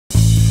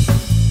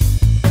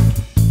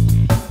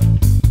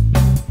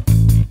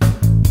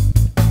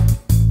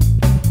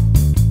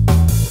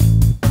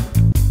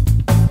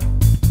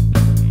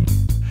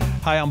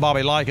I'm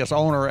Bobby Likas,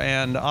 owner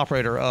and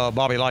operator of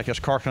Bobby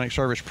Likas Car Clinic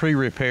Service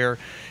Pre-Repair,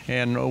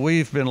 and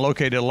we've been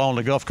located along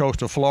the Gulf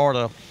Coast of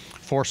Florida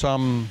for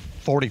some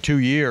 42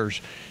 years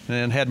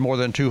and had more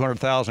than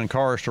 200,000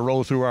 cars to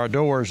roll through our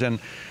doors. And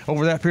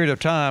over that period of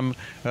time,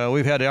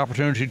 we've had the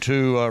opportunity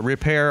to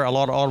repair a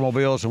lot of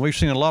automobiles, and we've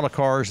seen a lot of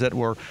cars that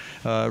were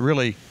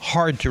really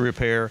hard to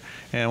repair.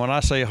 And when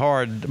I say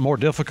hard, more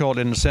difficult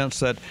in the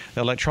sense that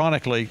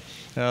electronically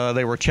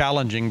they were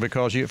challenging,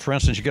 because for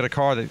instance, you get a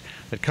car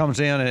that comes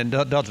in and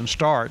doesn't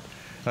start,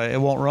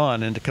 it won't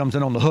run, and it comes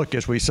in on the hook,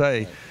 as we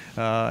say.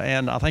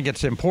 And I think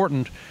it's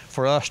important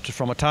for us to,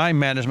 from a time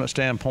management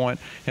standpoint,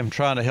 and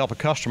trying to help the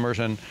customers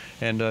and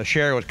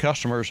share with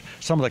customers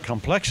some of the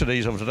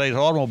complexities of today's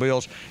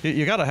automobiles.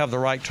 You got to have the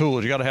right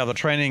tools. You got to have the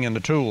training and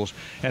the tools.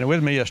 And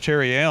with me is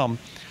Terry Elm,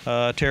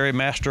 Terry,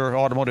 Master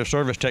Automotive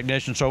Service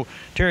Technician. So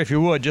Terry, if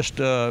you would, just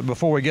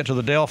before we get to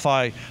the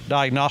Delphi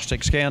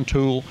Diagnostic scan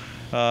tool,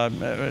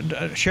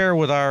 share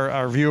with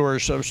our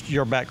viewers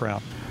your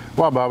background.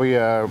 Well, Bobby,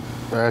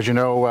 as you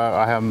know,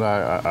 I am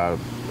an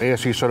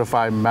ASE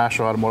certified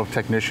Master Automotive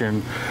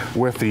Technician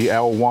with the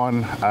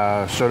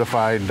L1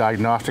 certified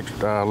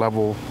Diagnostics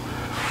level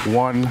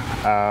 1.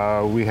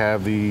 We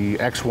have the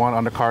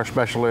X1 Undercar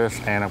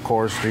Specialist, and of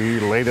course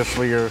the latest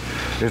here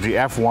is the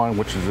F1,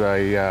 which is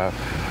a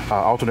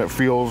alternate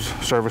fuels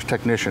service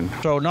technician.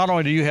 So not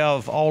only do you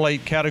have all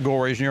 8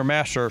 categories and you're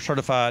master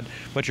certified,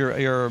 but you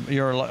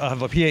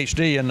have a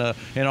PhD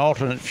in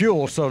alternate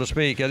fuels, so to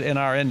speak, in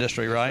our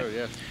industry, right?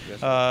 Sure,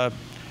 yes.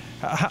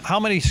 How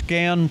many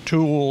scan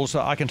tools?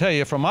 I can tell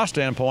you from my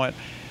standpoint,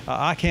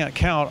 I can't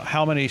count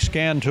how many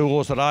scan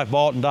tools that I've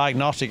bought and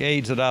diagnostic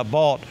aids that I've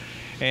bought,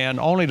 and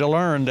only to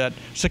learn that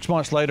 6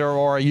 months later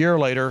or a year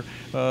later,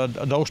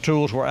 those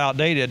tools were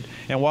outdated.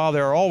 And while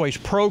there are always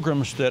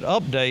programs that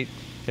update,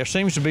 there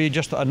seems to be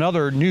just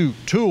another new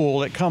tool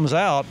that comes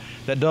out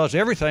that does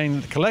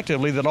everything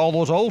collectively that all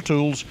those old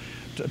tools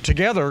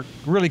together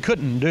really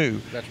couldn't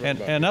do. That's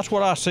right, and that's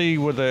what I see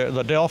with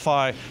the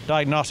Delphi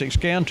Diagnostic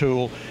Scan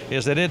tool,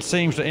 is that it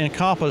seems to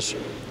encompass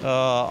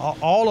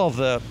all of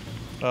the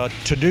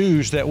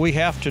to-dos that we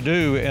have to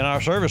do in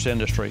our service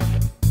industry.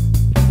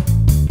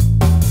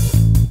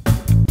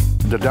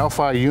 The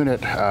Delphi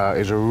unit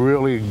is a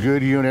really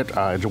good unit.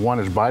 It's one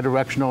that's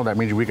bidirectional. That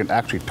means we can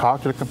actually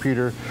talk to the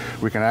computer.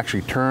 We can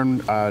actually turn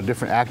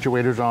different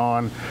actuators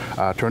on,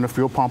 turn the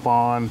fuel pump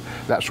on,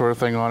 that sort of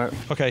thing on it.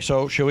 Okay,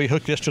 so should we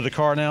hook this to the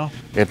car now?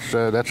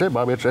 That's it,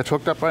 Bobby. It's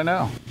hooked up right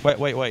now.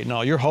 Wait.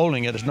 No, you're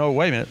holding it. There's no,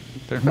 wait a minute.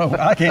 There's no,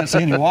 I can't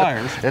see any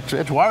wires.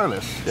 It's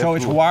wireless. So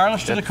it's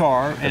wireless to the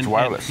car. It's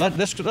wireless. And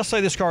let's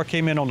say this car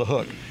came in on the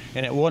hook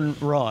and it wouldn't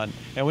run,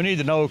 and we need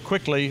to know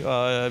quickly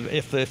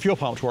if the fuel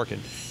pump's working.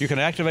 You can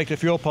activate the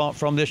fuel pump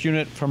from this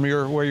unit from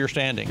where you're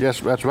standing. Yes,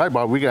 that's right,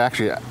 Bob. We can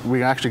actually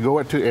go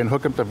and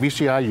hook up the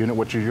VCI unit,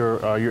 which is your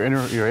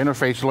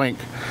interface link.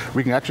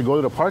 We can actually go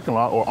to the parking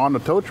lot or on the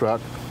tow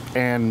truck,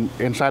 and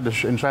inside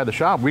the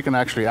shop, we can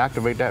actually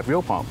activate that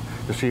fuel pump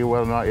to see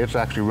whether or not it's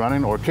actually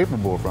running or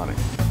capable of running.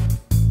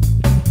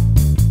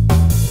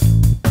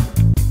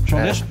 So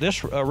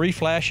this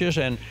reflashes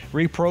and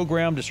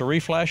reprogrammed. It's a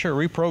reflasher,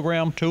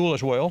 reprogram tool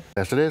as well.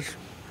 Yes, it is.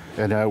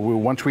 And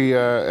once we,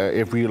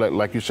 if we,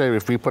 like you say,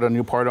 if we put a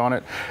new part on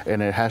it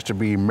and it has to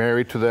be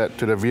married to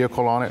the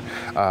vehicle on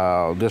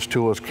it, this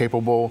tool is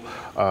capable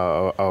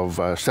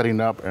of setting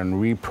up and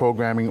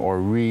reprogramming or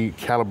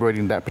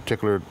recalibrating that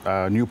particular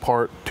new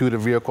part to the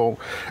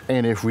vehicle.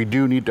 And if we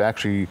do need to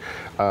actually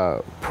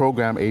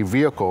program a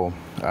vehicle,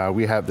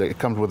 it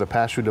comes with a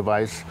pass-through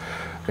device.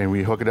 And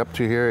we hook it up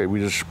to here. We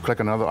just click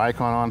another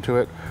icon onto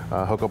it,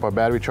 hook up our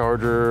battery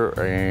charger,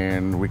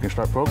 and we can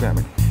start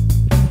programming.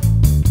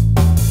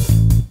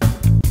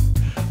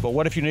 But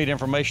what if you need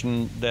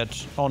information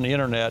that's on the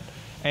internet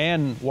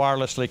and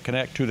wirelessly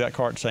connect to that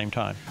car at the same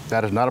time?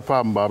 That is not a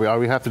problem, Bobby. All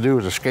we have to do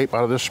is escape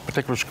out of this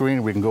particular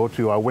screen. We can go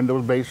to our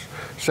Windows-based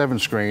 7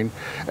 screen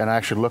and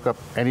actually look up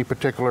any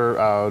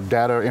particular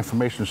data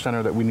information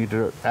center that we need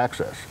to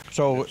access.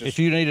 So if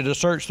you needed to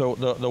search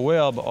the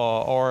web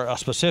or a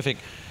specific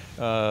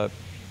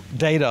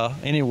data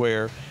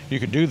anywhere, you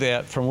could do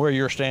that from where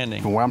you're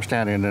standing. From where I'm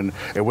standing, and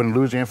it wouldn't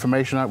lose the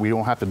information out. We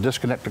don't have to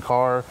disconnect the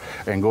car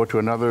and go to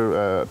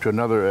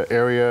another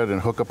area and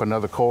hook up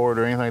another cord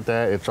or anything like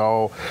that. It's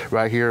all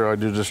right here. Or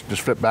just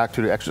flip back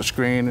to the exit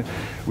screen.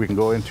 We can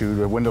go into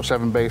the Windows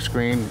 7 base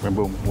screen, and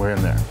boom, we're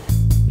in there.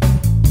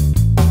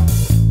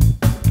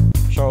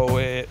 So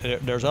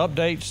there's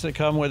updates that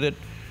come with it.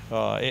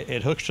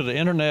 It hooks to the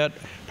internet,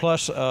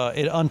 plus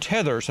it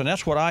untethers, and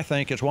that's what I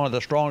think is one of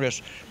the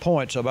strongest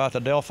points about the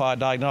Delphi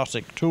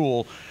Diagnostic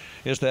tool,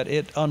 is that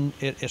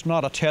it's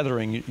not a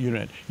tethering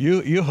unit.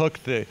 You hook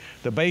the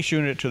base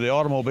unit to the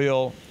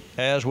automobile,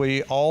 as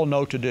we all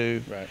know to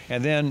do, right.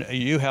 And then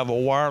you have a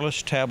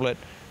wireless tablet,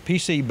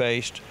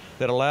 PC-based,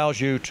 that allows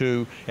you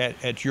to,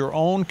 at your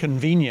own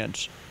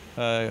convenience,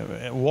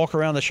 walk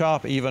around the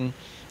shop even,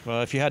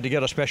 If you had to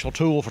get a special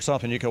tool for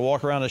something, you could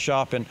walk around the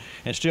shop and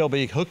still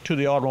be hooked to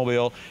the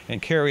automobile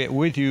and carry it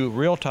with you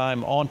real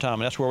time, on time.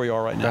 And that's where we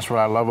are right now. That's what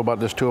I love about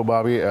this tool,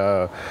 Bobby.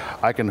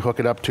 I can hook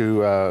it up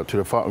to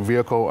the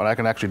vehicle, and I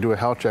can actually do a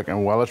health check.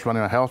 And while it's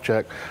running a health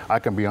check, I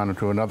can be on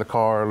to another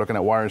car, looking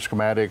at wiring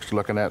schematics,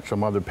 looking at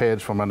some other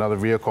PIDs from another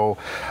vehicle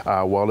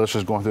while this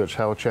is going through its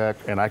health check.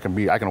 And I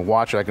can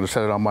watch it. I can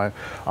set it on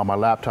my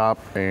laptop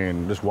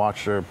and just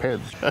watch their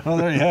PIDs. Well,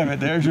 there you have it.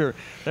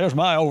 There's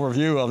my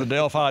overview of the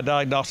Delphi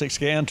Diagnostic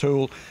scan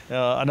tool.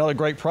 Another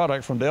great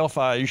product from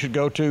Delphi. You should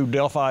go to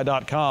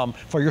delphi.com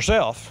for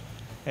yourself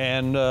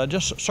and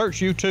just search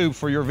YouTube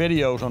for your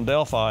videos on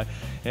Delphi,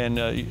 and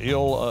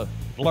you'll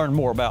learn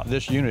more about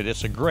this unit.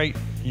 It's a great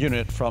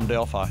unit from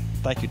Delphi.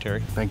 Thank you,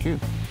 Terry. Thank you.